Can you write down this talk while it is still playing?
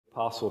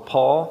Apostle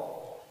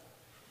Paul,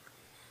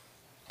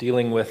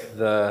 dealing with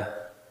the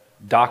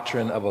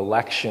doctrine of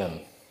election.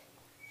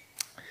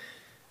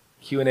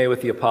 Q&A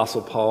with the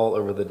Apostle Paul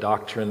over the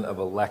doctrine of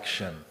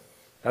election.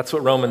 That's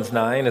what Romans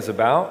 9 is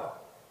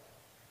about,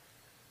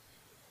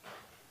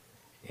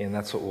 and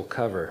that's what we'll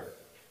cover.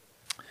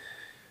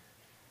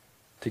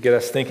 To get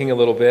us thinking a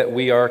little bit,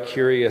 we are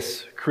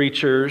curious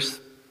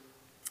creatures,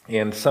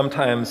 and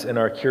sometimes in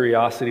our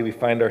curiosity we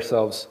find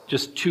ourselves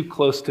just too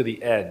close to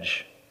the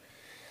edge.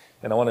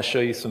 And I want to show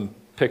you some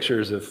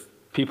pictures of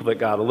people that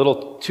got a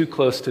little too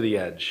close to the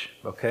edge,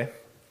 okay?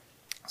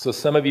 So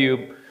some of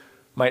you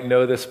might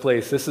know this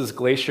place. This is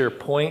Glacier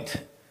Point.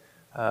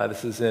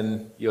 This is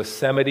in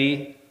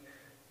Yosemite.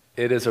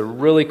 It is a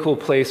really cool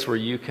place where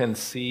you can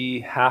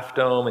see Half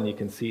Dome and you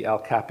can see El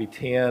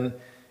Capitan.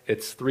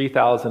 It's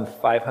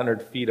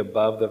 3,500 feet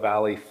above the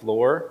valley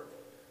floor.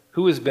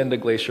 Who has been to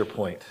Glacier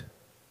Point?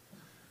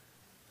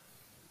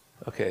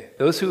 Okay,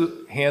 those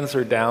whose hands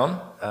are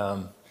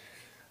down,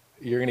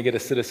 you're going to get a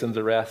citizen's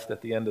arrest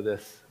at the end of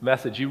this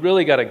message. You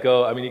really got to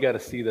go. I mean, you got to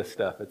see this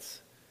stuff.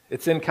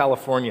 It's in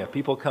California.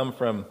 People come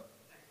from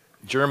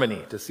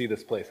Germany to see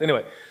this place.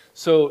 Anyway,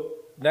 so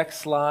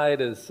next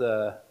slide is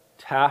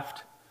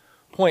Taft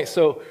Point.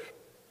 So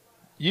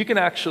you can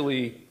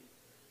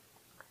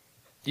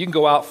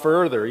go out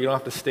further. You don't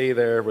have to stay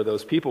there where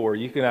those people were.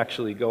 You can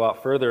actually go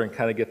out further and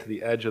kind of get to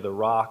the edge of the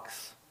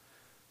rocks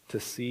to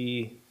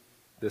see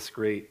this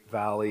great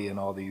valley and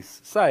all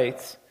these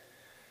sites.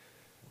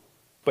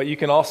 But you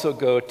can also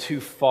go too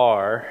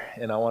far,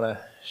 and I want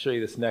to show you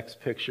this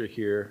next picture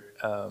here.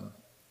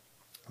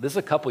 This is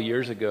a couple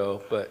years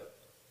ago, but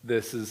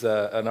this is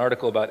an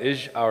article about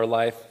Is Our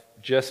Life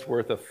Just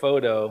Worth a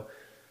Photo?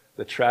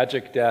 The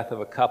tragic death of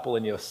a couple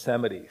in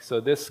Yosemite. So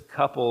this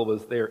couple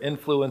they're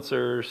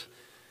influencers.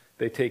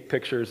 They take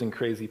pictures in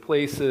crazy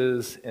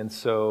places, and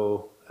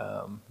so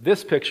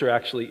this picture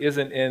actually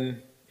isn't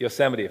in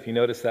Yosemite. If you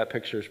notice, that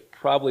picture is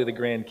probably the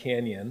Grand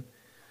Canyon.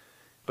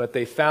 But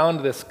they found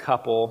this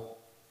couple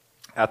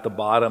at the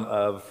bottom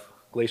of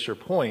Glacier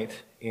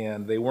Point,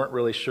 and they weren't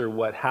really sure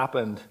what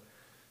happened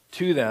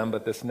to them,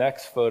 but this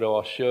next photo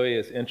I'll show you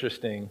is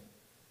interesting.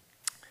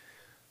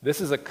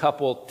 This is a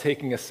couple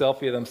taking a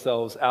selfie of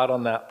themselves out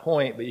on that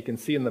point, but you can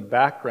see in the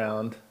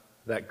background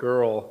that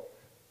girl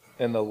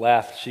in the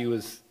left, she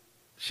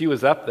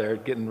was up there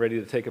getting ready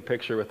to take a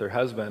picture with her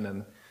husband,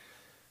 and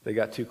they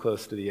got too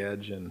close to the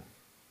edge, and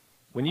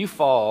when you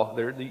fall,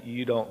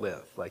 you don't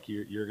live. Like,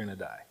 you're going to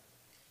die.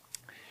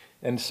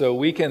 And so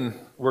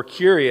we're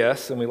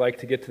curious and we like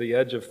to get to the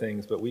edge of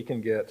things, but we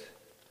can get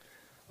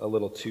a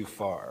little too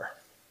far.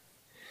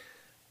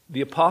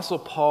 The Apostle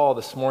Paul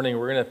this morning,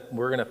 we're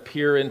going to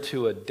peer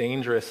into a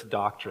dangerous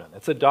doctrine.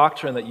 It's a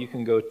doctrine that you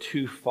can go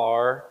too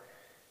far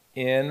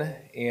in,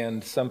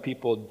 and some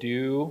people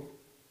do,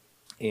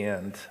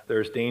 and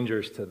there's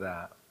dangers to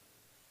that.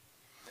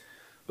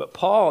 But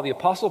the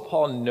Apostle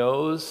Paul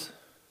knows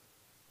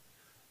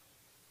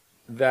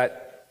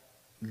that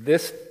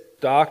this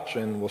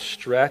doctrine will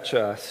stretch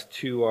us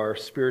to our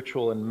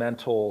spiritual and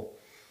mental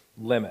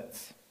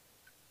limits.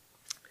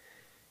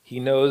 He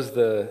knows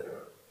the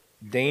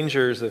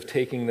dangers of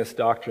taking this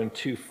doctrine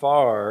too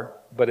far,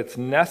 but it's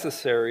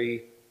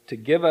necessary to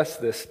give us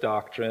this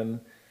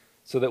doctrine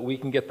so that we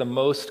can get the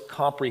most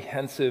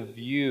comprehensive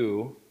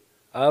view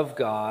of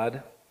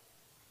God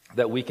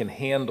that we can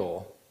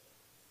handle,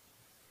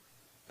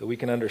 that we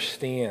can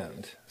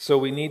understand. So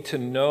we need to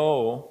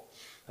know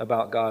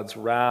about God's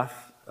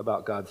wrath,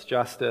 about God's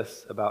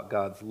justice, about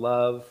God's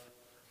love,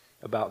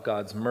 about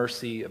God's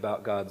mercy,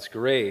 about God's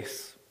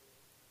grace.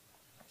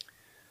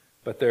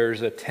 But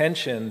there's a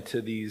tension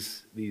to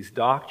these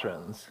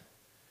doctrines.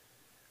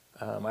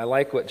 I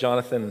like what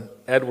Jonathan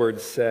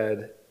Edwards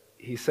said.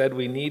 He said,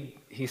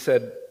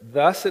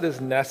 thus it is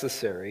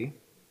necessary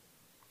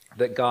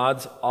that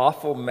God's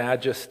awful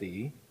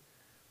majesty,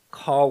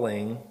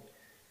 calling,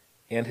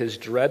 and his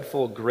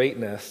dreadful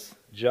greatness,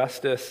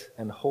 justice,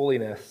 and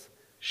holiness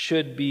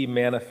should be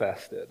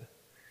manifested.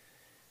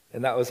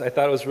 And I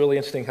thought it was really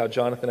interesting how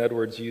Jonathan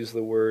Edwards used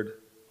the word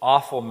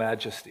awful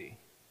majesty,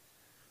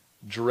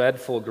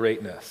 dreadful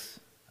greatness.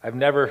 I've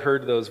never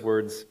heard those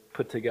words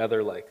put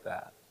together like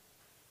that.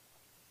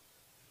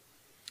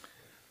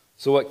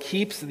 So what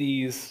keeps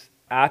these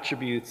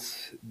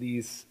attributes,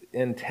 these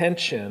in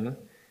tension,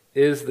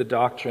 is the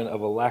doctrine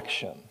of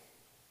election.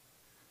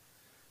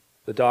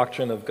 The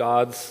doctrine of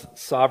God's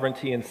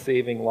sovereignty in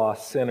saving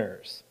lost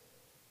sinners.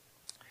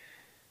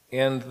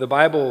 And the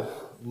Bible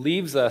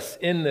leaves us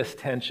in this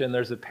tension.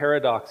 There's a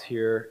paradox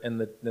here, and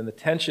the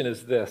tension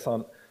is this.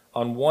 On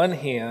one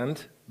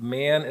hand,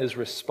 man is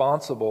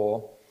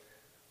responsible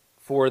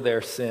for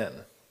their sin.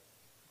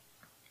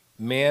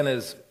 Man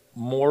is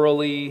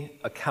morally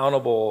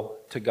accountable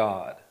to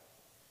God.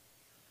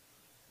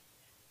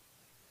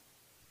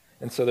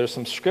 And so there's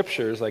some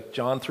scriptures like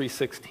John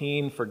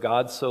 3:16, for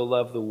God so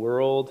loved the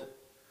world,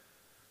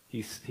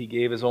 He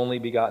gave his only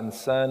begotten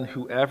Son.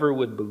 Whoever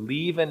would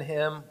believe in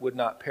him would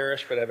not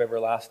perish but have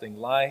everlasting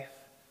life.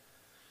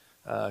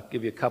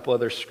 Give you a couple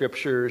other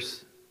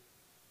scriptures.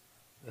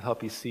 to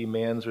help you see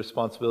man's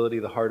responsibility,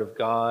 the heart of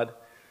God.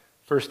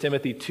 1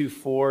 Timothy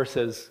 2:4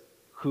 says,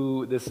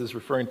 who, this is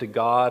referring to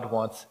God,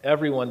 wants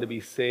everyone to be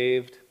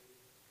saved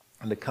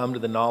and to come to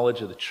the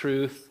knowledge of the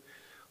truth.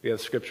 We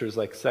have scriptures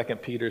like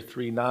 2 Peter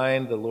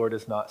 3:9, the Lord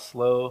is not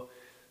slow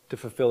to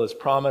fulfill his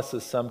promise,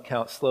 as some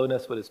count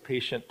slowness, but is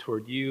patient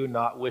toward you,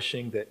 not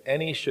wishing that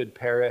any should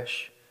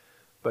perish,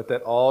 but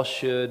that all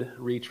should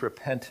reach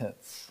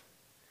repentance.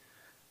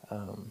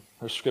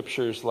 There's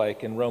scriptures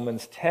like in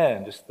Romans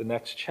 10, just the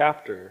next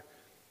chapter,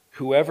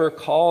 whoever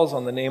calls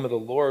on the name of the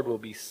Lord will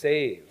be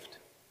saved.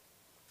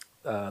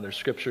 There's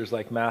scriptures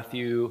like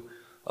Matthew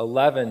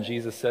 11,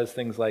 Jesus says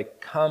things like,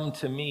 come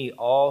to me,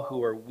 all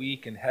who are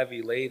weak and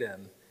heavy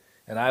laden,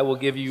 and I will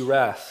give you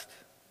rest.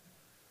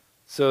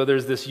 So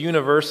there's this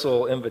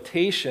universal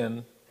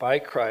invitation by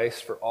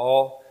Christ for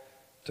all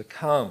to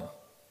come.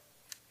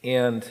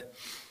 And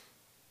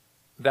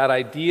that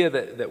idea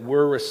that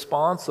we're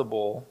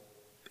responsible,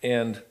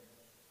 and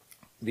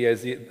the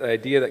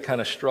idea that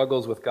kind of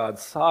struggles with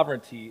God's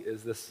sovereignty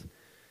is this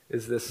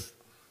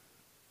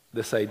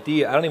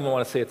idea. I don't even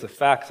want to say it's a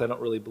fact because I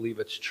don't really believe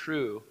it's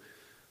true,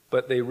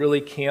 but they really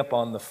camp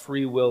on the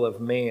free will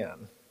of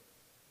man,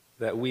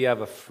 that we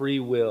have a free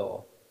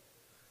will.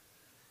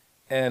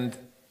 And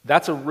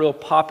that's a real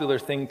popular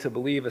thing to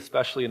believe,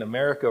 especially in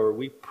America, where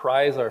we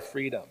prize our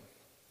freedom.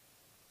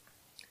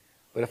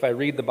 But if I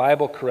read the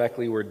Bible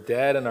correctly, we're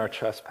dead in our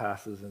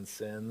trespasses and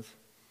sins.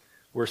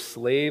 We're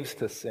slaves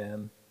to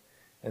sin.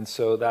 And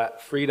so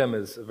that freedom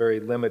is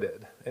very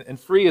limited. And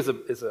free is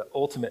an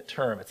ultimate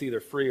term. It's either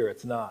free or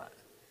it's not.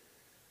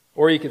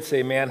 Or you could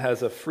say man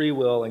has a free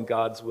will and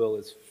God's will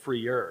is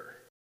freer.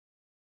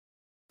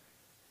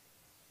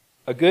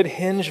 A good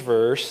hinge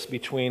verse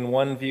between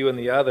one view and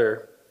the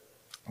other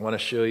I want to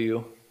show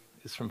you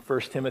is from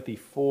 1 Timothy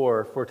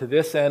 4. For to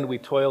this end we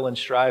toil and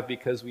strive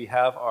because we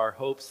have our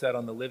hope set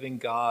on the living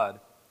God,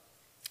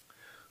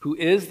 who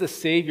is the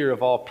Savior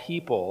of all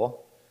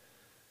people,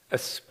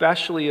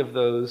 especially of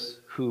those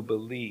who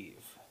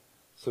believe.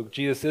 So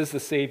Jesus is the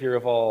Savior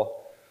of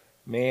all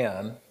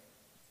man,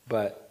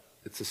 but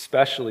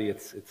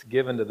it's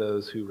given to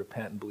those who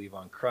repent and believe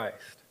on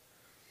Christ.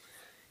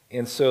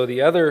 And so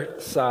the other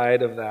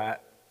side of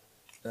that,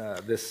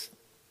 this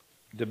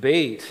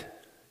debate,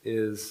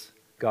 is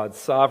God's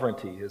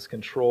sovereignty, his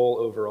control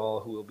over all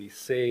who will be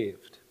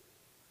saved.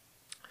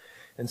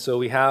 And so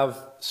we have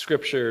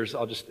scriptures,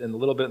 in a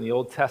little bit in the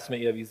Old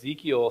Testament, you have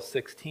Ezekiel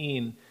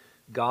 16,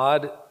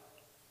 God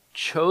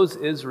chose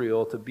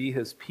Israel to be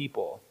his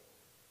people.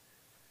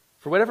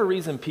 For whatever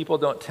reason, people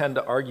don't tend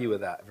to argue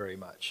with that very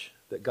much,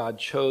 that God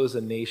chose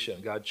a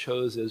nation, God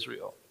chose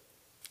Israel.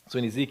 So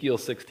in Ezekiel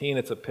 16,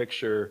 it's a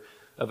picture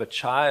of a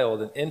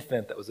child, an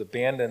infant that was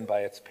abandoned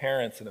by its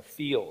parents in a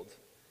field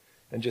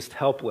and just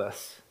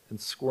helpless and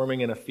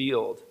squirming in a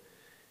field.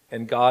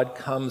 And God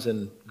comes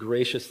and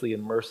graciously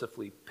and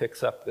mercifully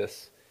picks up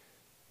this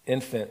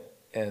infant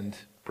and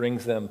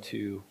brings them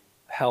to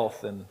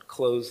health and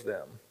clothes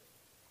them.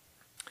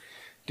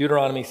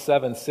 Deuteronomy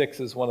 7:6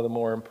 is one of the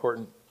more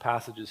important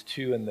passages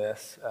too in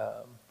this.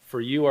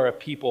 For you are a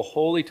people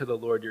holy to the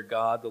Lord your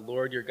God. The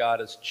Lord your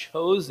God has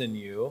chosen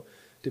you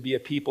to be a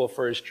people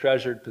for his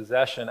treasured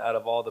possession out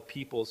of all the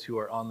peoples who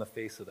are on the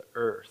face of the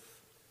earth.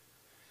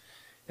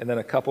 And then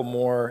a couple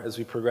more as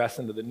we progress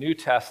into the New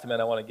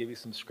Testament. I want to give you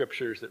some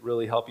scriptures that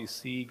really help you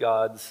see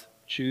God's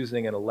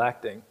choosing and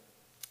electing.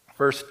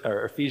 First,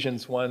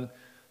 Ephesians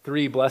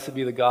 1:3, blessed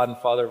be the God and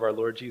Father of our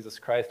Lord Jesus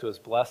Christ, who has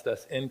blessed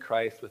us in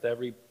Christ with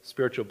every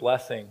spiritual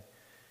blessing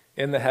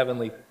in the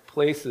heavenly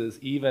places,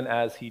 even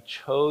as he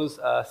chose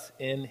us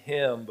in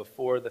him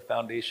before the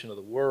foundation of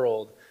the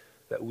world,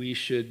 that we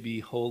should be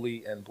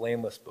holy and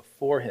blameless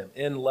before him.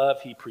 In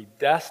love, he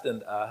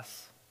predestined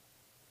us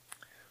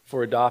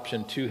for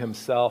adoption to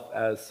himself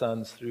as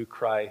sons through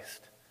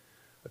Christ,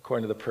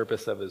 according to the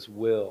purpose of his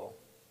will.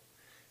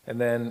 And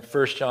then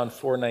 1 John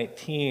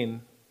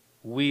 4:19,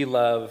 we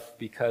love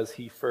because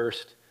he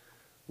first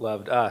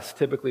loved us.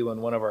 Typically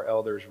when one of our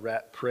elders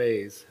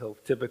prays, he'll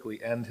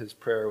typically end his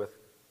prayer with,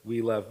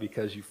 we love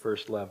because you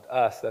first loved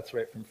us. That's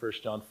right from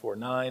 1 John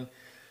 4:9.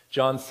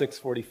 John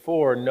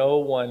 6:44, no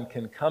one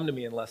can come to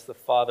me unless the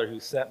Father who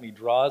sent me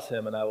draws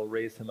him, and I will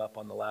raise him up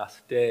on the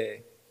last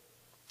day.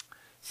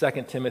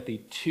 2 Timothy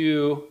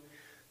 2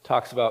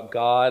 talks about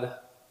God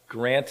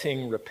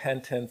granting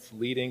repentance,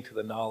 leading to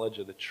the knowledge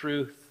of the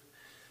truth.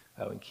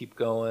 I would keep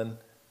going.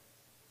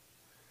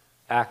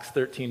 Acts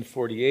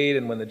 13:48,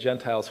 and when the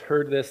Gentiles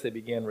heard this, they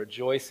began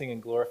rejoicing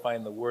and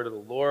glorifying the word of the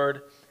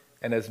Lord,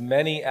 and as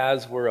many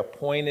as were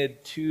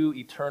appointed to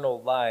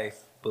eternal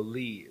life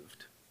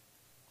believed.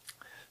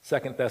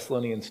 2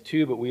 Thessalonians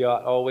 2, but we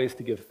ought always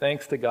to give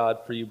thanks to God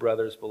for you,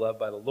 brothers, beloved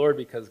by the Lord,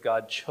 because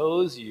God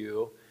chose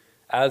you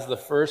as the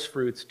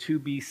firstfruits to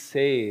be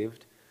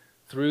saved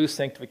through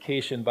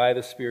sanctification by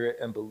the Spirit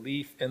and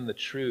belief in the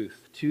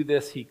truth. To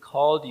this he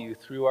called you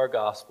through our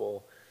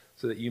gospel,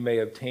 so that you may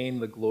obtain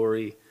the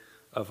glory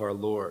of our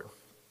Lord.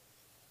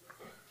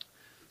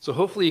 So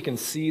hopefully you can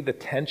see the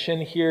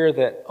tension here,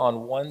 that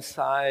on one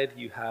side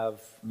you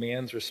have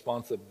man's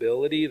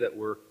responsibility, that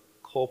we're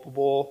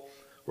culpable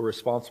or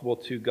responsible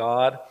to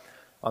God.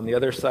 On the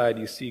other side,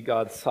 you see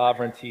God's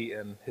sovereignty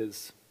and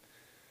his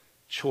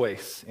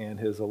choice and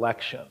his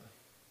election.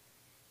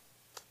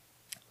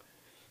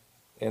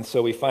 And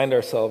so we find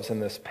ourselves in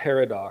this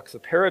paradox. A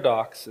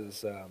paradox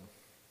is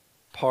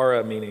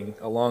para, meaning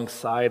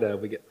alongside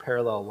of, we get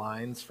parallel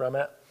lines from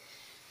it.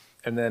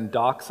 And then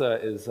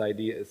doxa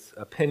is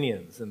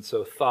opinions, and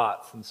so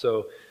thoughts. And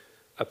so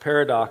a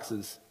paradox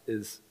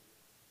is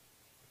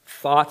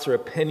thoughts or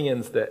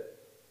opinions that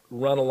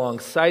run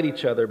alongside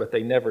each other, but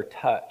they never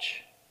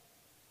touch.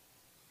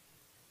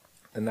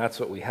 And that's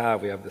what we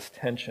have. We have this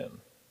tension.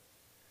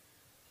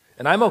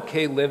 And I'm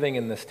okay living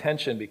in this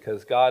tension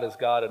because God is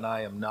God and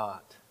I am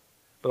not.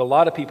 But a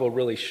lot of people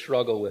really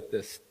struggle with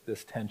this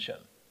tension.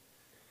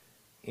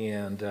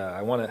 And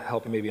I want to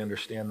help you maybe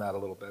understand that a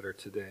little better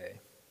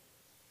today.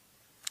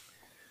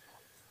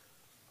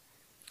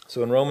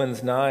 So in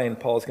Romans 9,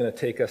 Paul's going to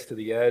take us to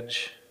the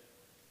edge,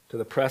 to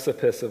the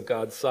precipice of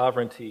God's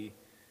sovereignty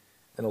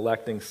in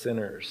electing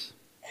sinners.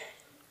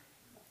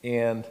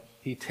 And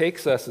he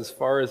takes us as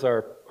far as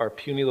our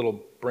puny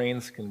little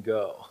brains can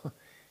go.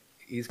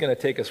 He's going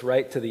to take us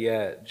right to the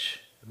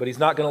edge, but he's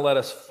not going to let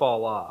us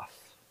fall off.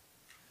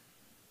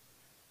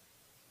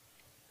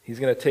 He's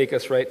going to take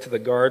us right to the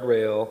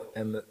guardrail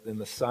and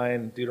the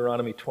sign,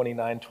 Deuteronomy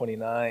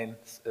 29:29.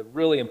 It's a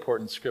really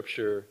important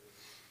scripture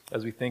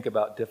as we think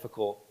about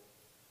difficult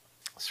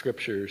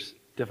scriptures,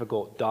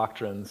 difficult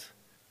doctrines.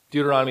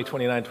 Deuteronomy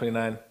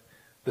 29:29,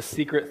 the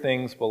secret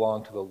things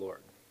belong to the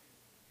Lord.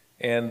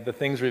 And the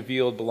things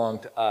revealed belong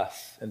to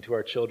us and to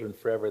our children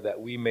forever,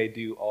 that we may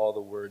do all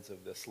the words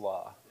of this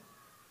law.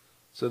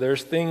 So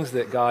there's things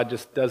that God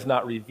just does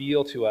not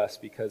reveal to us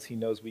because he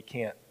knows we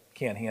can't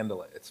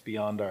handle it. It's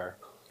beyond our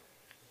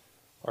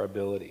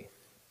ability.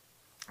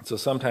 So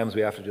sometimes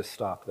we have to just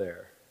stop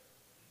there.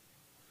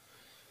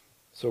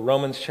 So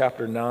Romans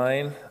chapter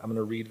 9, I'm going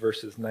to read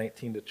verses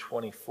 19 to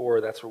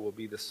 24. That's where we'll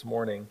be this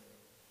morning.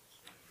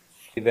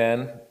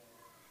 Then,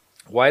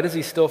 why does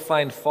he still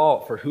find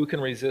fault? For who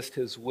can resist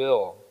his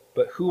will?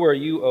 But who are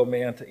you, O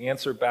man, to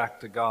answer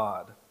back to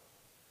God?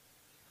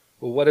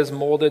 Well, what is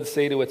molded,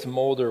 say to its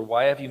molder,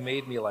 why have you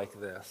made me like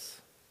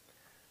this?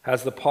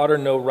 Has the potter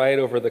no right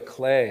over the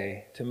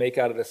clay to make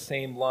out of the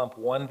same lump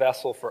one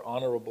vessel for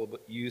honorable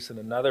use and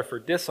another for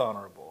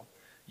dishonorable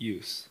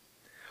use?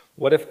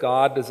 What if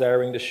God,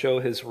 desiring to show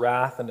his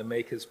wrath and to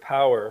make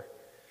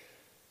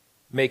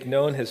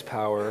known his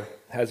power,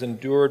 has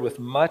endured with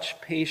much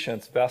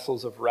patience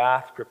vessels of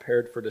wrath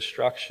prepared for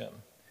destruction,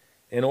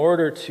 in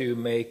order to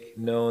make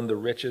known the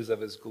riches of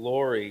his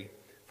glory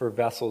for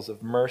vessels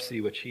of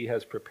mercy, which he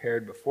has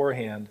prepared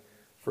beforehand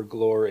for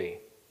glory?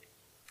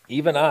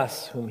 Even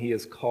us, whom he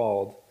has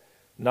called,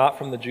 not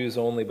from the Jews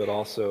only, but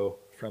also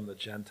from the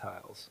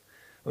Gentiles.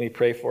 Let me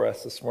pray for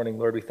us this morning.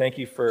 Lord, we thank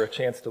you for a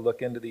chance to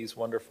look into these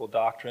wonderful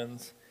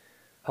doctrines.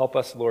 Help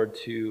us, Lord,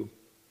 to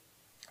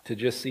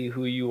just see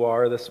who you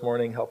are this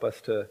morning. Help us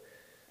to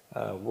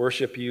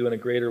worship you in a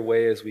greater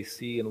way as we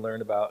see and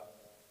learn about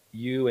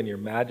you and your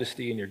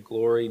majesty and your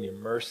glory and your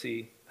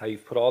mercy, how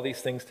you've put all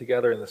these things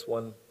together in this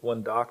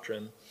one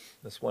doctrine,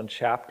 this one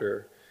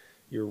chapter,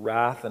 your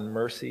wrath and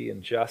mercy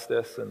and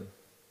justice and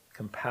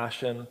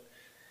compassion.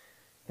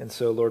 And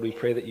so, Lord, we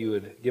pray that you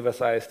would give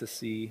us eyes to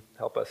see,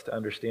 help us to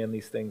understand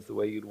these things the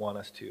way you'd want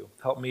us to.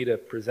 Help me to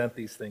present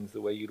these things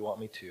the way you'd want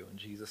me to. In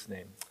Jesus'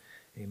 name,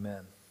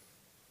 amen.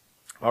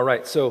 All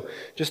right, so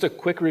just a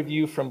quick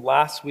review from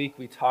last week.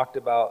 We talked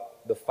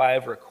about the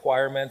 5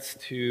 requirements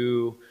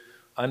to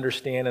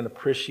understand and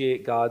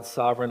appreciate God's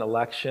sovereign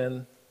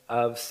election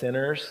of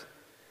sinners.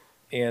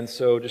 And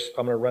so I'm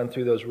going to run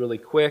through those really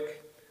quick.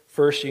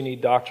 First, you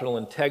need doctrinal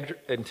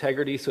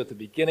integrity. So at the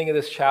beginning of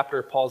this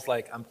chapter, Paul's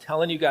like, I'm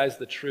telling you guys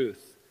the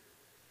truth.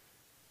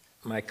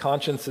 My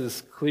conscience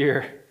is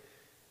clear.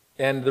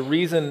 And the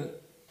reason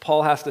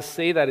Paul has to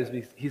say that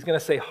is he's going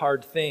to say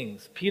hard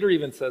things. Peter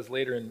even says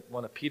later in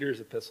one of Peter's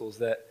epistles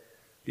that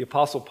the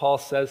Apostle Paul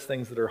says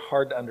things that are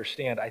hard to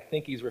understand. I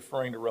think he's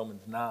referring to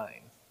Romans 9.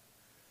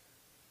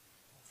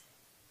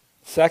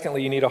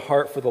 Secondly, you need a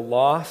heart for the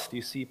lost.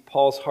 You see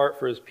Paul's heart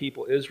for his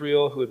people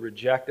Israel, who had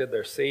rejected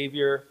their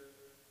Savior.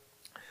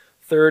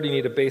 Third, you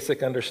need a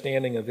basic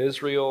understanding of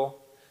Israel.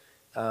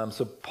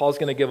 So Paul's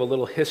going to give a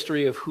little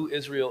history of who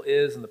Israel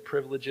is and the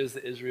privileges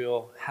that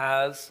Israel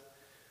has.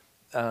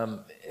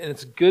 And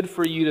it's good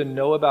for you to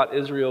know about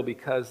Israel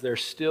because they're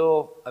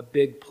still a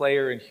big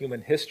player in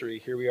human history.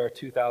 Here we are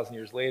 2,000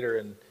 years later,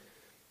 and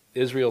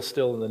Israel's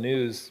still in the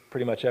news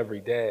pretty much every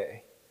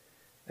day.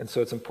 And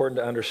so it's important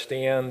to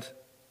understand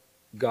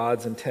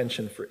God's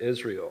intention for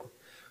Israel.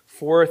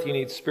 Fourth, you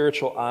need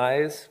spiritual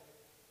eyes,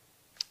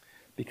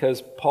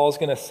 because Paul's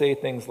going to say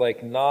things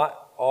like,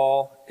 not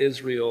all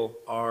Israel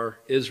are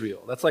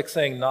Israel. That's like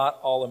saying not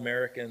all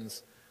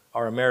Americans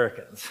are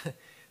Americans.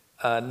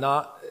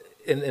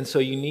 And so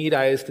you need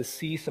eyes to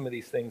see some of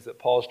these things that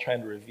Paul's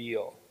trying to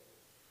reveal.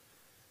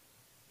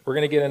 We're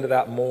going to get into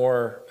that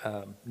more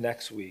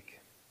next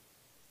week.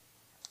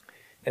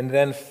 And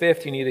then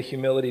fifth, you need a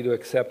humility to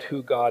accept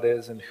who God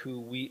is and who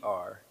we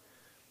are.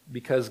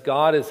 because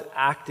God is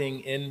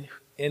acting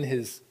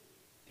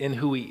in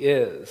who he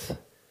is.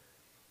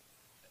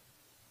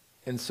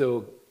 And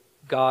so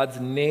God's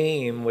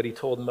name, what he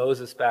told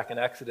Moses back in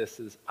Exodus,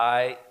 is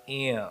I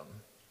am.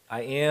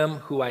 I am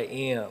who I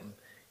am.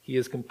 He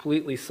is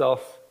completely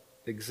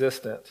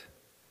self-existent.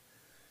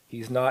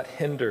 He's not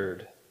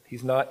hindered.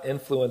 He's not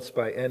influenced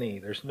by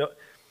any.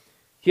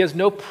 He has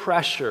no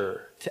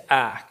pressure to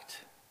act.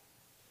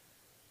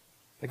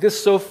 Like, this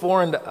is so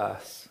foreign to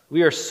us.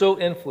 We are so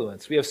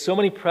influenced. We have so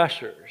many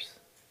pressures.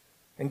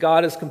 And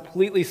God is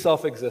completely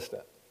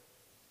self-existent.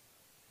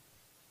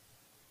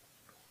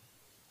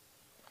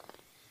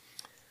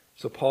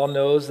 So Paul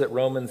knows that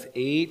Romans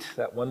 8,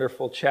 that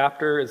wonderful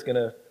chapter, is going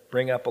to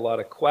bring up a lot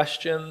of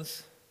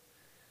questions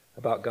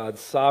about God's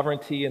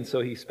sovereignty, and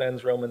so he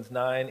spends Romans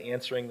 9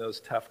 answering those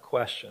tough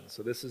questions.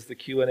 So this is the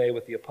Q&A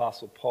with the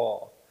Apostle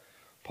Paul.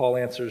 Paul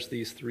answers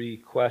these three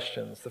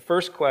questions. The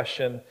first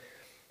question,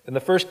 and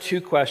the first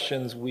two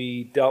questions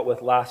we dealt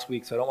with last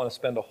week, so I don't want to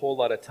spend a whole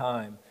lot of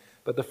time.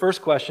 But the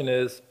first question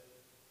is,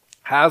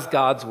 has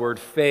God's word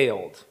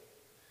failed?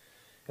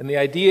 And the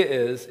idea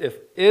is, if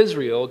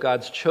Israel,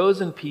 God's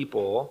chosen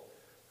people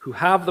who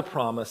have the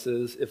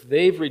promises, if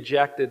they've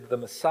rejected the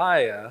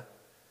Messiah,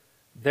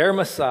 their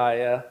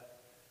Messiah,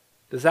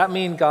 does that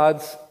mean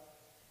God's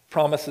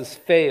promises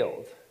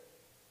failed?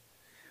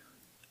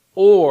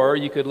 Or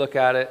you could look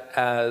at it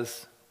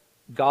as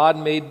God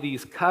made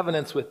these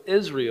covenants with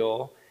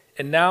Israel,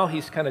 and now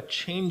he's kind of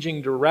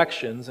changing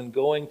directions and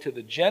going to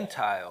the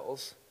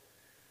Gentiles.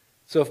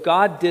 So if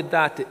God did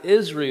that to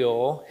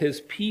Israel,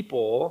 his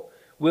people,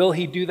 will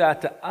he do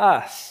that to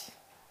us?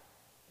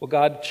 Will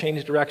God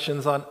change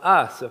directions on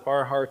us if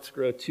our hearts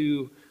grow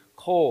too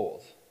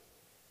cold?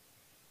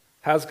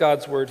 Has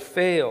God's word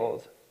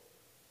failed?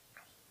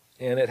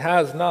 And it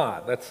has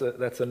not. That's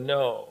a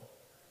no.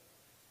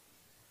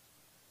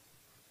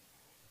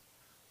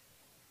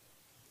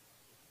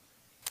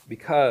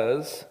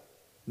 Because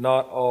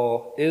not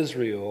all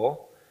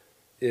Israel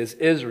is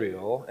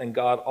Israel, and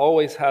God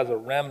always has a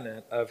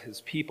remnant of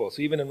his people.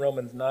 So even in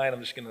Romans 9, I'm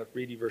just going to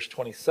read you verse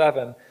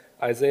 27,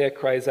 Isaiah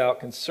cries out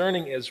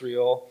concerning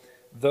Israel,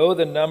 though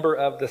the number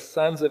of the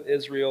sons of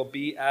Israel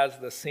be as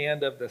the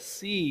sand of the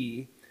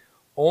sea,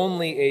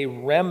 only a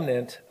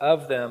remnant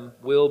of them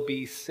will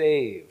be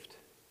saved.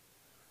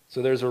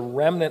 So there's a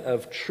remnant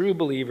of true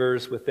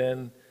believers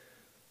within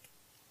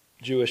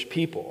Jewish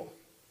people.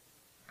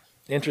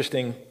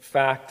 Interesting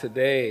fact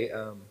today,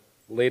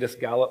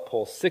 latest Gallup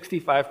poll,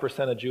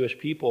 65% of Jewish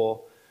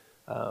people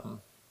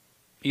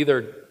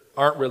either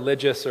aren't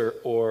religious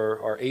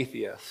or are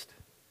atheist.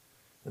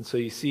 And so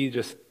you see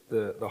just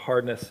the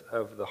hardness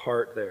of the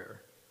heart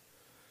there.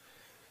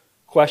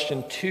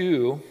 Question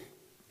 2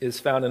 is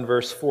found in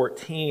verse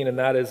 14, and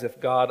that is, if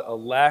God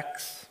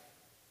elects,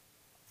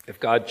 if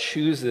God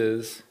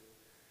chooses,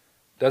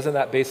 doesn't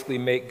that basically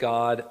make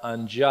God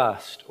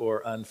unjust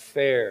or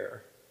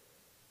unfair,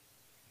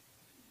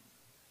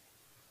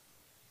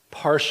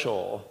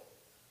 partial,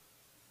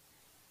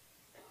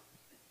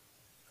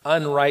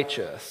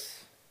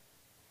 unrighteous?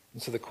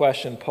 And so the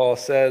question, Paul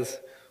says,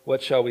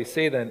 what shall we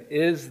say then?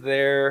 Is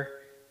there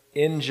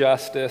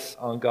injustice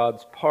on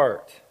God's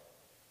part?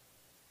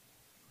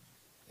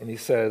 And he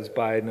says,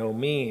 by no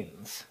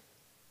means.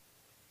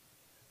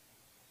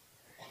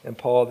 And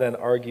Paul then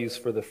argues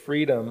for the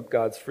freedom,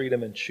 God's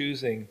freedom in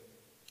choosing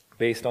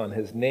based on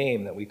his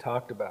name that we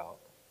talked about.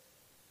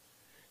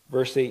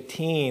 Verse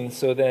 18,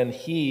 so then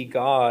he,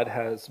 God,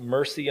 has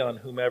mercy on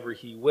whomever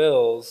he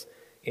wills,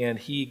 and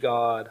he,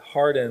 God,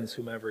 hardens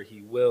whomever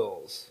he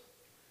wills.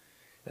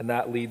 And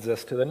that leads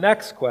us to the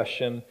next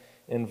question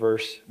in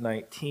verse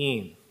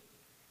 19.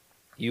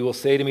 You will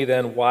say to me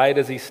then, why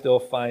does he still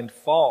find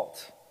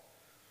fault?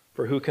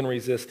 For who can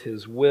resist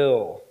his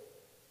will?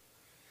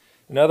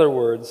 In other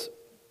words,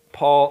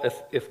 Paul,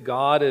 if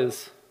God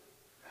is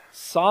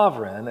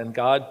sovereign and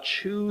God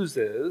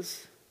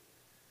chooses,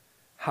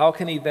 how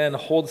can he then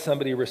hold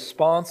somebody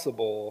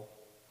responsible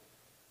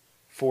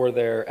for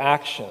their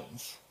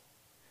actions?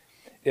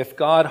 If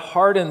God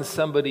hardens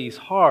somebody's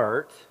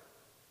heart,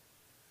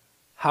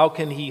 how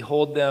can he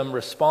hold them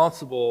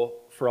responsible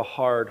for a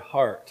hard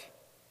heart?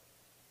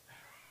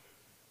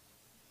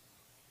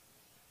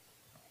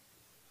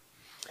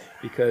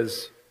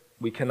 Because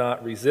we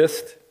cannot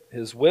resist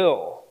his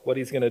will. What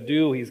he's going to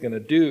do, he's going to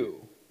do.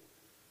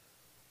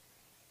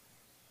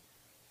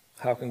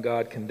 How can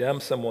God condemn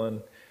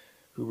someone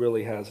who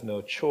really has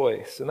no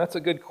choice? And that's a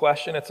good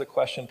question. It's a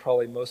question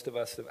probably most of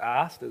us have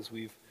asked as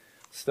we've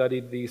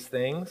studied these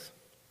things.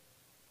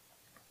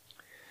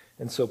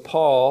 And so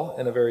Paul,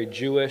 in a very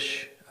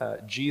Jewish,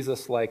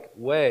 Jesus-like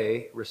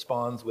way,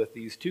 responds with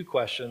these two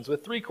questions,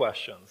 with three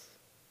questions.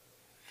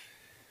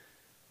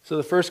 So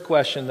the first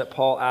question that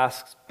Paul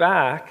asks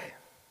back,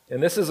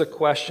 and this is a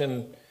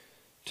question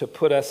to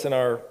put us in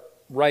our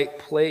right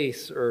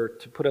place or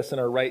to put us in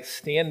our right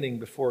standing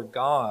before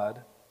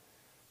God.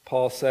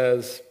 Paul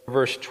says,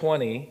 verse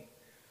 20,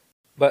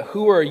 but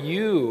who are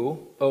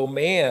you, O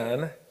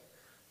man,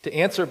 to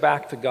answer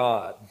back to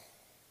God?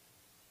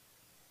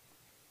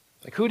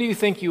 Like, who do you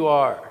think you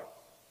are?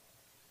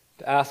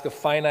 to ask a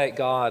finite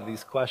God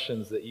these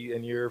questions that you,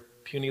 in your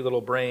puny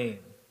little brain.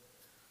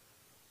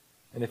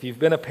 And if you've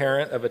been a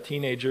parent of a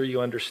teenager,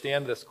 you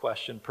understand this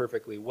question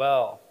perfectly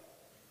well.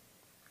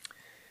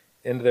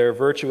 In their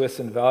virtuous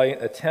and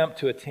valiant attempt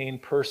to attain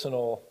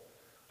personal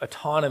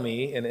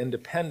autonomy and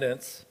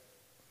independence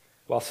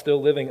while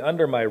still living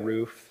under my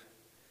roof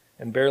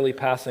and barely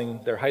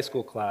passing their high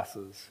school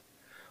classes,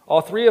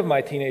 all three of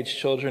my teenage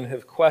children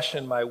have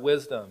questioned my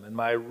wisdom and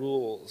my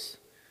rules,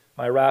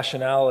 my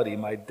rationality,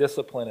 my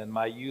discipline, and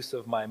my use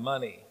of my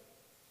money.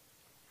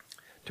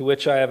 To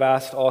which I have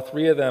asked all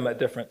three of them at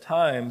different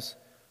times,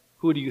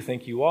 who do you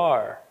think you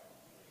are?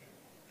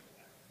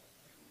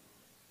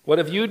 What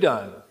have you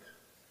done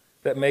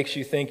that makes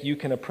you think you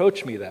can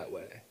approach me that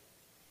way?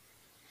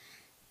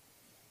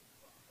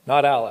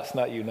 Not Alice,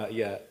 not you, not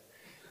yet.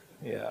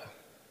 Yeah.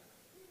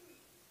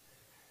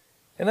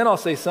 And then I'll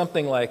say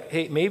something like,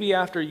 hey, maybe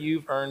after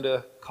you've earned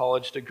a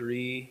college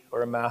degree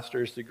or a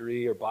master's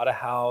degree or bought a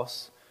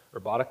house or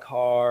bought a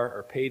car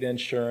or paid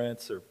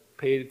insurance or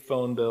paid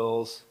phone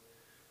bills,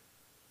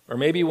 or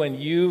maybe when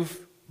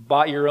you've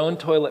bought your own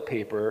toilet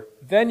paper,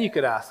 then you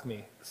could ask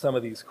me some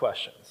of these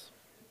questions.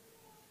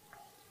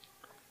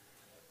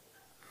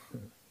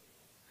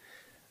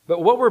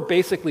 But what we're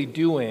basically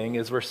doing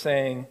is we're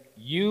saying,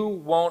 you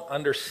won't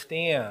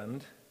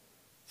understand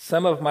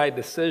some of my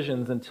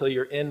decisions until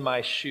you're in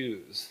my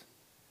shoes,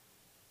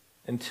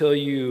 until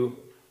you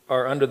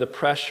are under the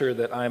pressure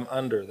that I'm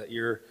under, that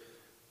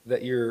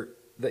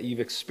you've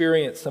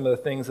experienced some of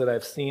the things that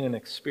I've seen and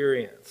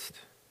experienced.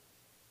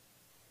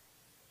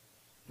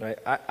 Right?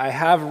 I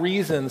have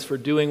reasons for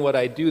doing what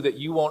I do that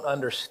you won't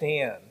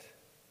understand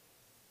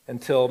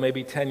until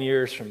maybe 10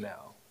 years from now.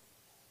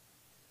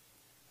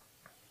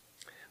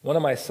 One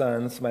of my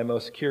sons, my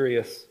most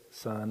curious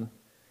son,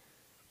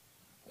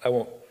 I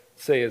won't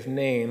say his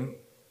name,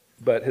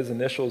 but his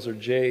initials are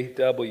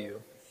JW.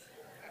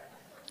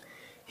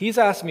 He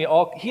asked me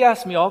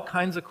all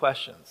kinds of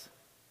questions.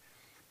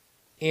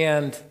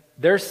 And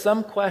there's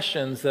some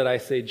questions that I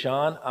say,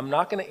 John, I'm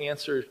not going to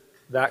answer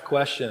that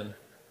question.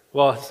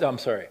 Well, I'm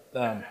sorry.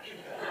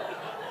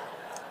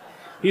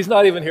 He's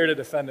not even here to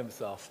defend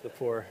himself, the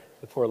poor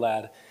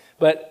lad.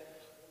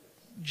 But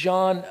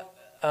John,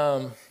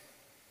 I'm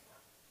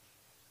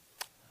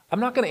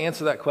not going to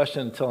answer that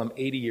question until I'm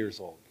 80 years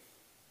old.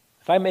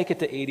 If I make it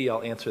to 80,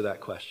 I'll answer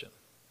that question.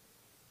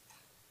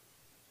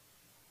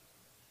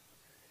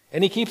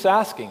 And he keeps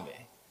asking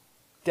me,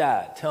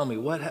 Dad, tell me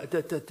what.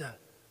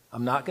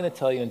 I'm not going to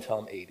tell you until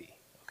I'm 80,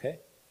 okay?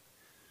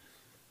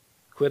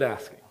 Quit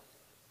asking.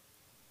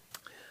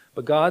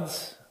 But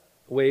God's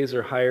ways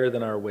are higher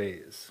than our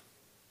ways.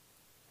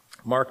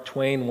 Mark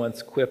Twain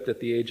once quipped at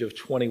the age of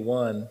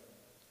 21,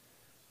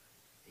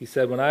 he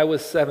said, when I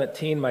was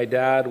 17, my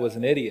dad was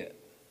an idiot.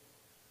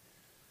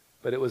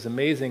 But it was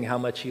amazing how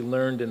much he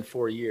learned in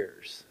 4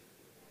 years.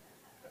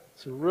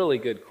 It's a really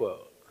good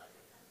quote.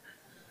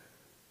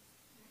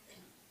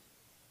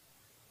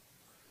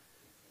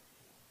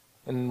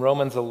 In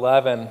Romans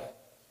 11,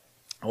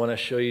 I want to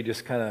show you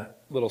just kind of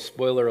little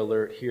spoiler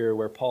alert here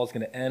where Paul's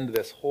going to end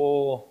this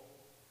whole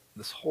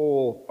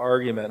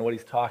argument and what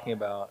he's talking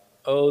about.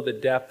 Oh, the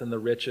depth and the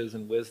riches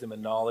and wisdom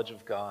and knowledge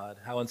of God.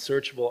 How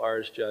unsearchable are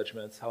his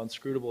judgments, how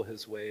inscrutable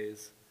his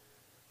ways.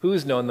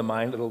 Who's known the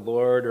mind of the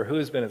Lord, or who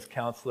has been his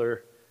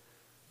counselor?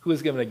 Who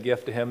has given a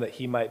gift to him that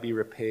he might be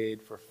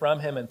repaid? For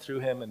from him and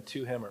through him and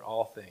to him are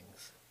all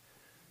things.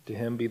 To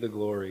him be the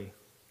glory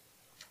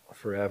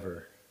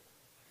forever.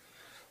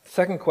 The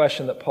second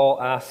question that Paul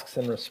asks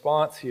in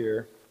response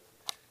here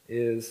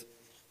is,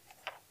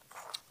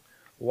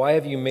 why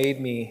have you made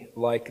me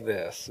like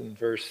this? In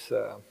verse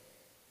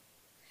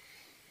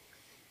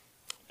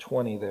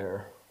 20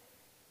 there.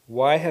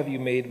 Why have you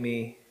made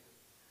me...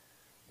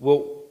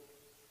 Will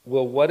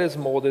what is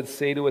molded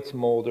say to its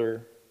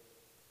molder,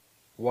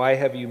 why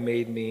have you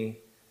made me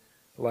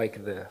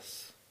like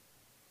this?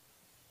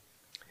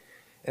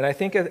 And I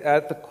think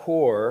at the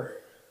core,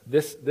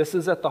 this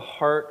is at the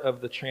heart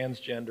of the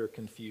transgender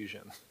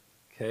confusion.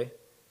 Okay?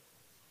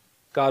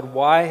 God,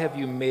 why have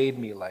you made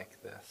me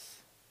like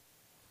this?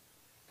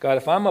 God,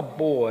 if I'm a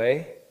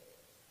boy,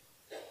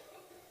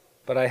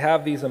 but I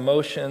have these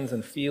emotions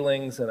and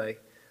feelings, and I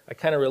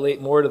kind of relate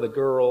more to the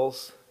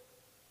girls,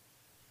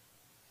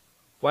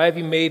 why have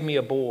you made me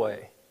a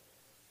boy?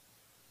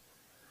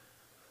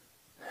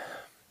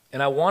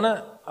 And I want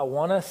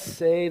to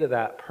say to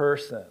that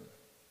person,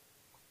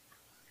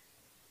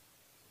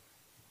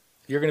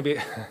 you're going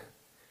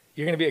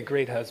to be a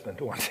great husband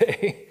one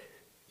day.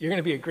 You're going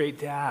to be a great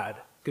dad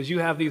because you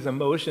have these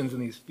emotions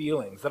and these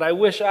feelings that I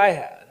wish I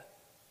had.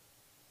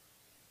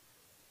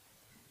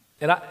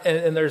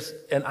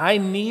 And I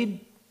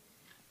need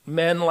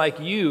men like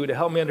you to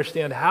help me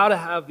understand how to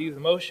have these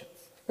emotions.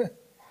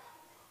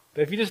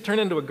 But if you just turn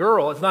into a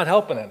girl, it's not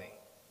helping any.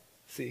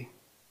 See?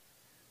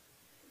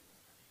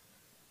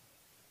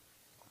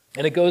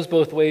 And it goes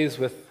both ways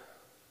with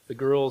the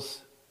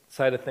girls'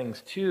 side of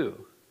things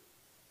too.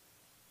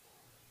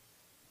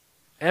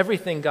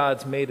 Everything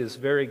God's made is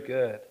very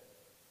good.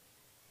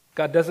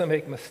 God doesn't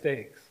make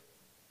mistakes.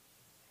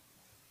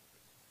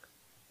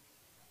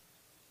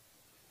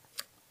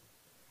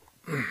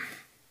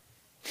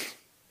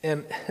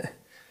 And,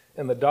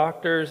 and the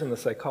doctors and the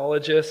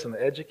psychologists and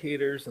the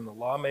educators and the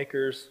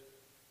lawmakers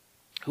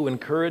who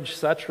encourage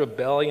such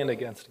rebellion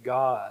against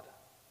God,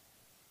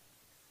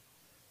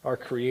 our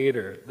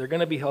Creator, they're going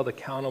to be held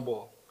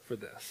accountable for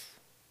this.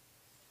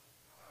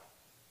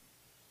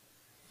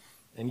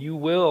 And you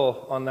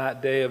will, on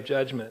that day of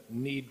judgment,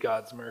 need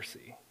God's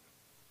mercy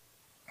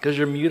because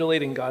you're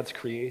mutilating God's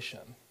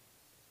creation.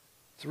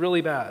 It's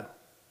really bad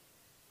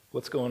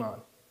what's going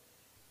on.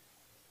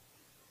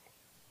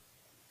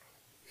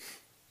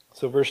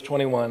 So verse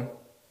 21,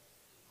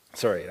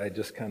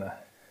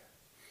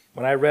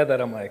 when I read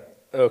that, I'm like,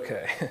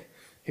 okay,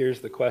 here's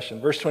the question.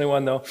 Verse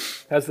 21, though,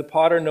 has the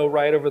potter no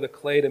right over the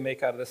clay to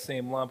make out of the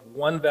same lump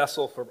one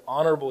vessel for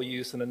honorable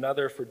use and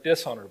another for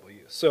dishonorable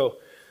use? So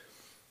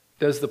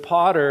does the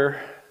potter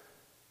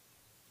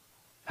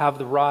have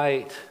the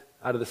right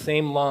out of the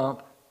same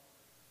lump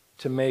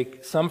to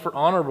make some for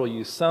honorable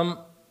use?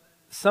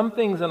 Some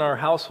things in our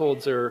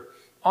households are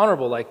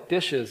honorable, like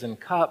dishes and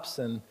cups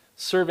and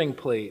serving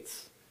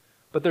plates.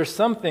 But there's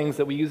some things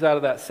that we use out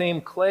of that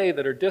same clay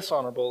that are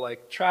dishonorable,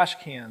 like trash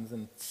cans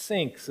and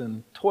sinks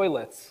and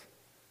toilets.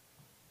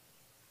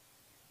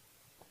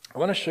 I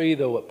want to show you,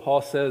 though, what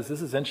Paul says.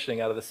 This is interesting,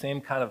 out of the same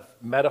kind of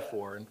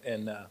metaphor.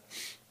 In I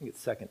think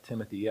it's 2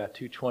 Timothy,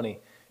 2:20.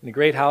 In a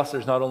great house,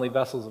 there's not only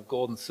vessels of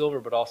gold and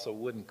silver, but also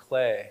wood and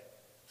clay,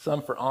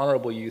 some for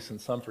honorable use and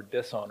some for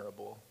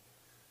dishonorable.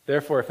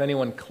 Therefore, if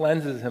anyone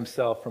cleanses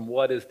himself from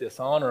what is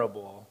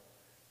dishonorable,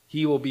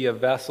 he will be a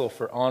vessel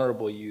for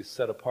honorable use,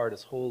 set apart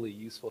as holy,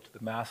 useful to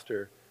the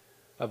master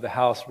of the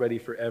house, ready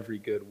for every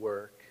good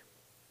work.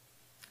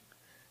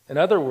 In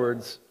other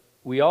words,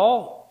 we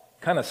all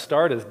kind of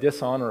start as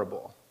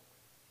dishonorable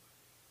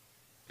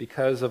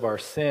because of our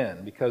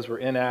sin, because we're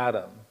in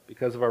Adam,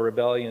 because of our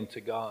rebellion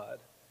to God.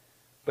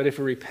 But if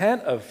we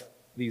repent of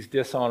these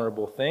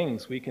dishonorable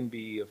things, we can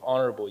be of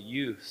honorable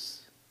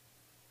use,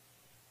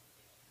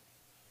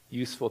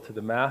 useful to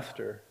the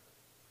master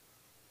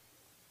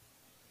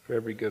for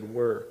every good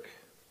work.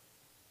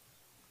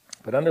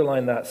 But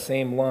underline that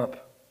same lump.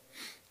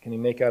 Can you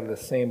make out of the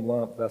same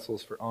lump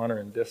vessels for honor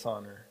and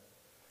dishonor?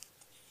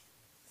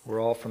 We're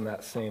all from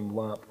that same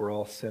lump. We're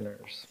all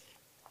sinners.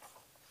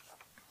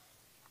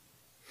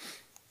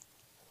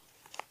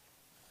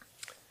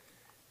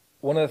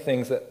 One of the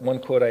things one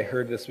quote I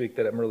heard this week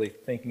that I'm really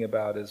thinking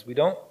about is we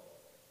don't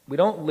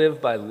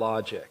live by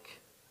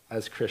logic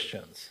as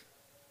Christians.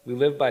 We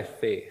live by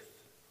faith.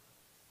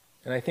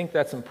 And I think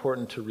that's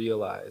important to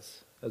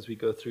realize as we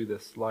go through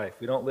this life.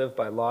 We don't live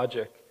by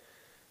logic,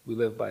 we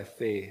live by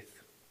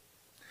faith.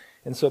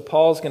 And so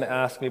Paul's going to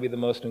ask maybe the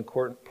most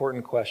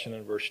important question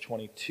in verse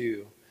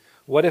 22.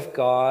 What if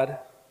God,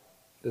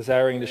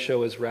 desiring to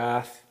show his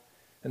wrath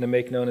and to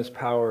make known his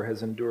power,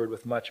 has endured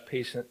with much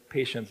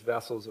patience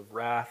vessels of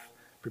wrath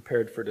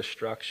prepared for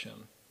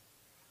destruction,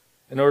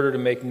 in order to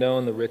make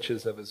known the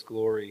riches of his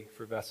glory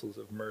for vessels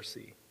of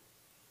mercy?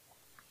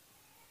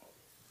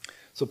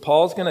 So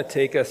Paul's going to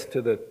take us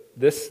to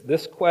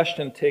this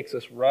question takes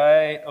us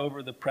right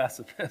over the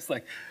precipice.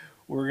 Like,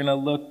 we're going to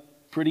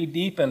look pretty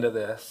deep into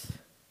this.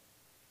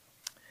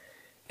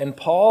 And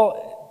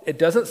Paul, it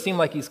doesn't seem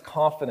like he's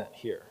confident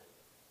here,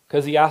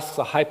 because he asks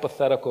a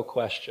hypothetical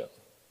question.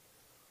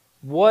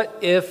 What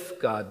if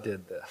God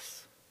did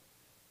this?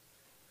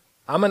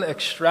 I'm going to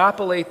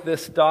extrapolate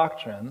this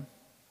doctrine,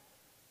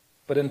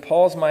 but in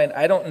Paul's mind,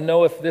 I don't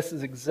know if this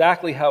is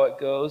exactly how it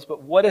goes,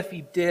 but what if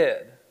he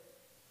did?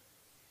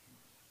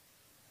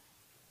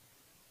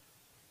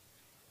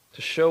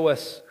 To show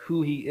us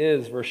who he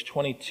is, verse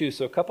 22.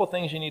 So a couple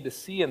things you need to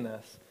see in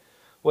this.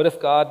 What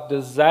if God,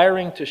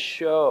 desiring to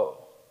show?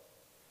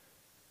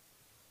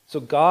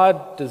 So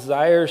God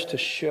desires to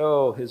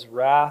show his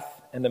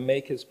wrath and to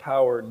make his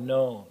power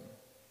known.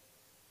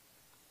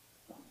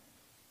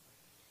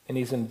 And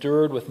he's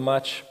endured with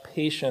much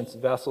patience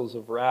vessels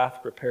of wrath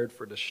prepared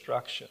for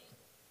destruction.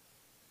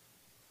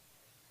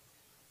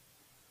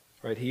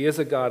 Right? He is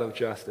a God of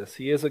justice.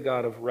 He is a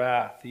God of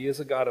wrath. He is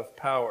a God of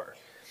power.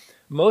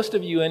 Most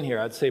of you in here,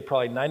 I'd say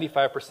probably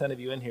 95% of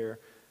you in here,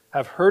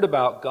 have heard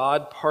about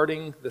God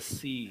parting the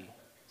sea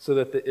so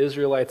that the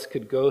Israelites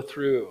could go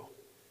through,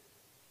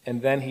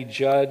 and then he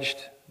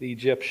judged the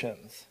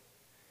Egyptians.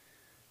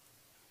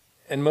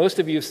 And most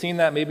of you have seen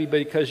that maybe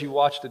because you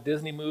watched a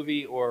Disney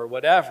movie or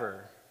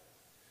whatever.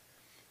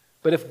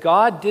 But if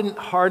God didn't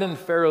harden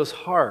Pharaoh's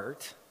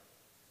heart,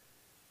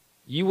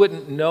 you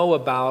wouldn't know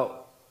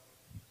about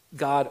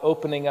God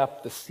opening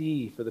up the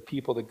sea for the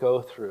people to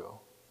go through,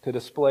 to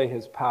display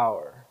his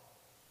power.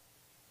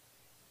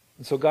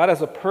 And so God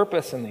has a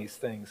purpose in these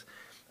things.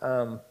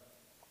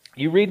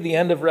 You read the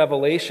end of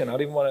Revelation. I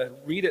don't even want to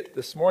read it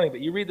this morning,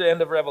 but you read the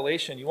end of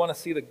Revelation. You want to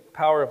see the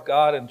power of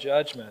God in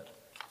judgment.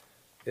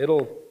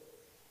 It'll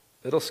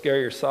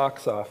scare your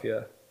socks off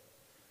you.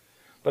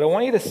 But I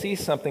want you to see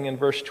something in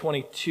verse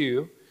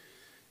 22.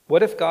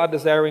 What if God,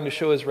 desiring to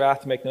show his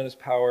wrath to make known his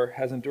power,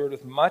 has endured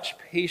with much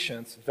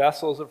patience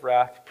vessels of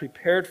wrath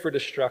prepared for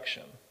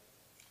destruction?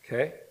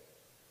 Okay?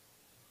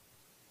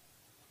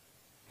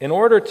 in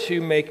order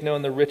to make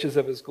known the riches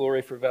of his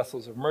glory for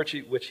vessels of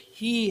mercy, which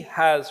he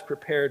has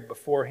prepared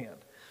beforehand.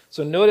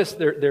 So notice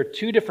there are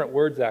two different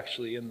words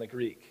actually in the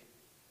Greek.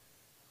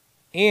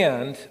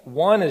 And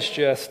one is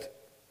just,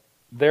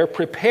 they're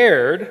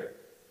prepared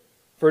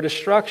for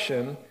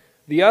destruction.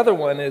 The other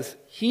one is,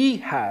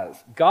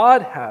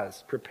 God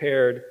has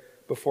prepared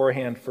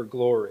beforehand for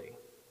glory.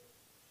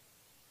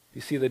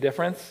 You see the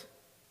difference?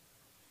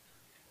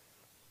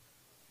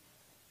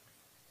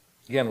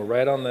 Again, we're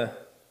right on the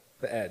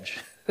edge.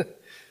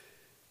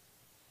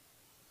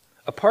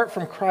 Apart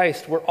from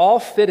Christ, we're all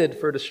fitted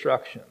for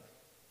destruction.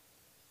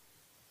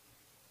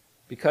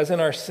 Because in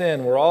our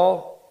sin, we're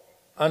all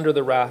under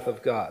the wrath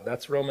of God.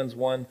 That's Romans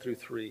 1 through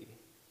 3.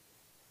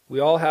 We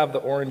all have the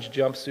orange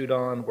jumpsuit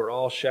on. We're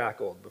all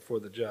shackled before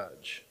the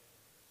judge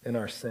in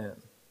our sin.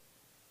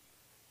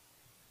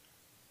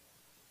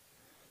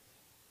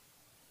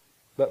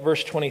 But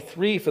verse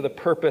 23, for the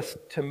purpose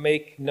to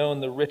make known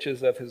the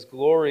riches of his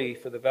glory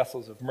for the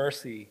vessels of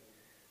mercy,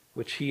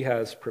 which he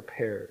has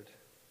prepared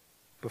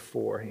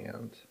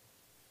beforehand.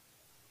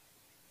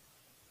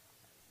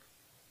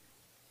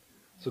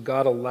 So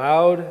God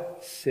allowed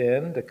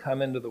sin to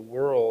come into the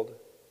world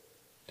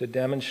to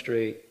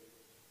demonstrate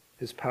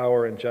his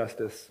power and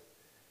justice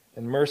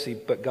and mercy,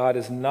 but God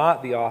is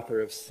not the author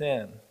of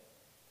sin.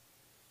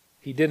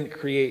 He didn't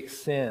create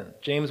sin.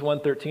 James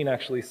 1:13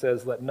 actually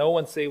says, let no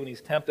one say when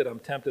he's tempted, I'm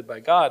tempted by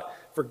God,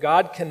 for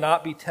God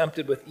cannot be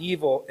tempted with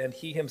evil, and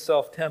he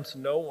himself tempts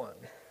no one.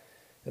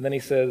 And then he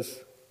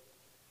says,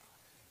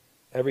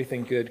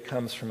 everything good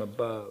comes from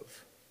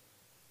above.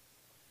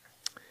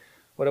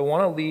 What I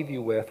want to leave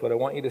you with, what I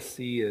want you to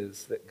see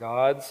is that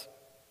God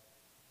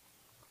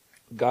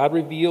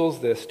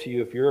reveals this to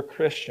you if you're a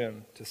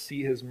Christian, to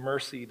see his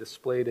mercy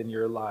displayed in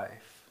your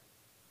life.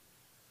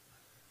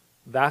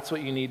 That's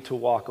what you need to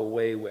walk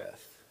away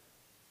with.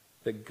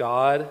 That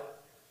God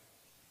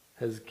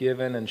has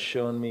given and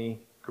shown me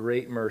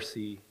great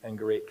mercy and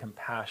great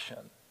compassion.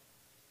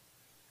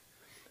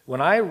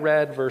 When I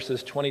read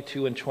verses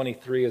 22 and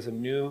 23 as a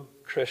new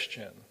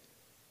Christian,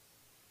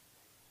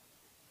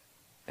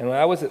 and when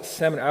I was at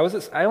seminary,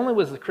 I only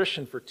was a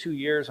Christian for 2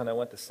 years when I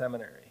went to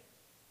seminary.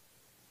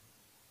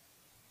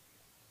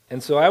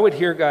 And so I would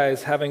hear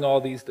guys having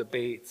all these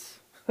debates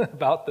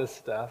about this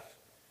stuff,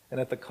 and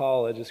at the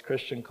college, this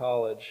Christian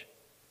college.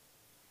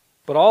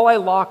 But all I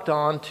locked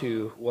on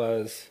to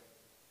was,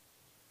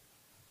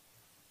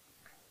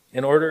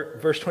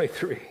 verse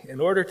 23,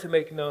 in order to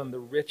make known the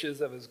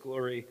riches of his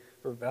glory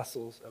for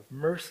vessels of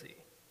mercy.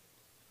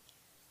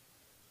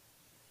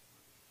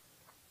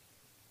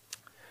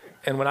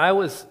 And when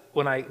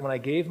I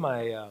gave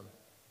my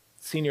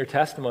senior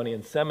testimony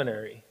in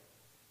seminary,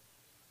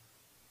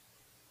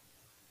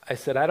 I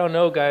said, I don't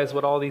know, guys,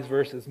 what all these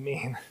verses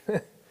mean.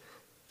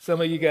 Some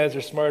of you guys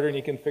are smarter and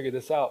you can figure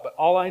this out, but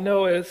all I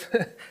know is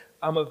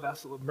I'm a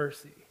vessel of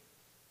mercy.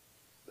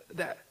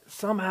 That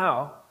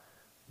somehow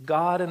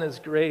God in his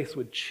grace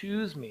would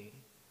choose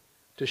me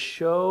to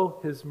show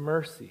his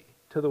mercy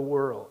to the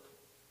world.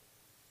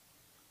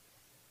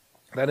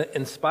 That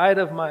in spite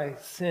of my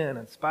sin,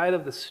 in spite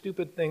of the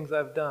stupid things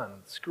I've done,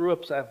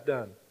 screw-ups I've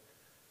done,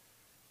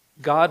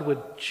 God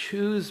would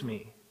choose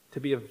me to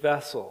be a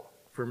vessel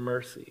for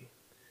mercy.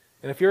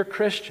 And if you're a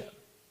Christian,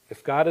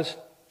 if God has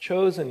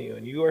chosen you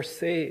and you are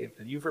saved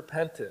and you've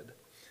repented,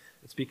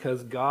 it's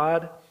because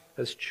God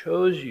has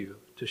chose you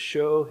to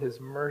show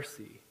his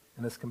mercy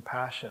and his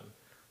compassion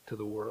to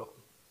the world.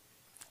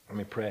 Let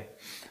me pray.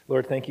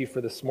 Lord, thank you for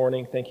this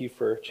morning. Thank you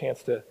for a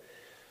chance to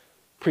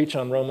preach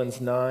on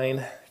Romans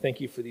 9.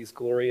 Thank you for these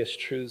glorious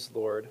truths,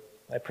 Lord.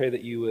 I pray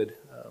that you would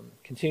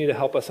continue to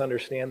help us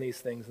understand these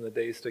things in the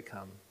days to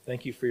come.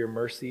 Thank you for your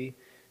mercy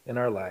in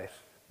our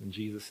life. In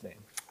Jesus'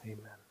 name,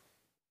 amen.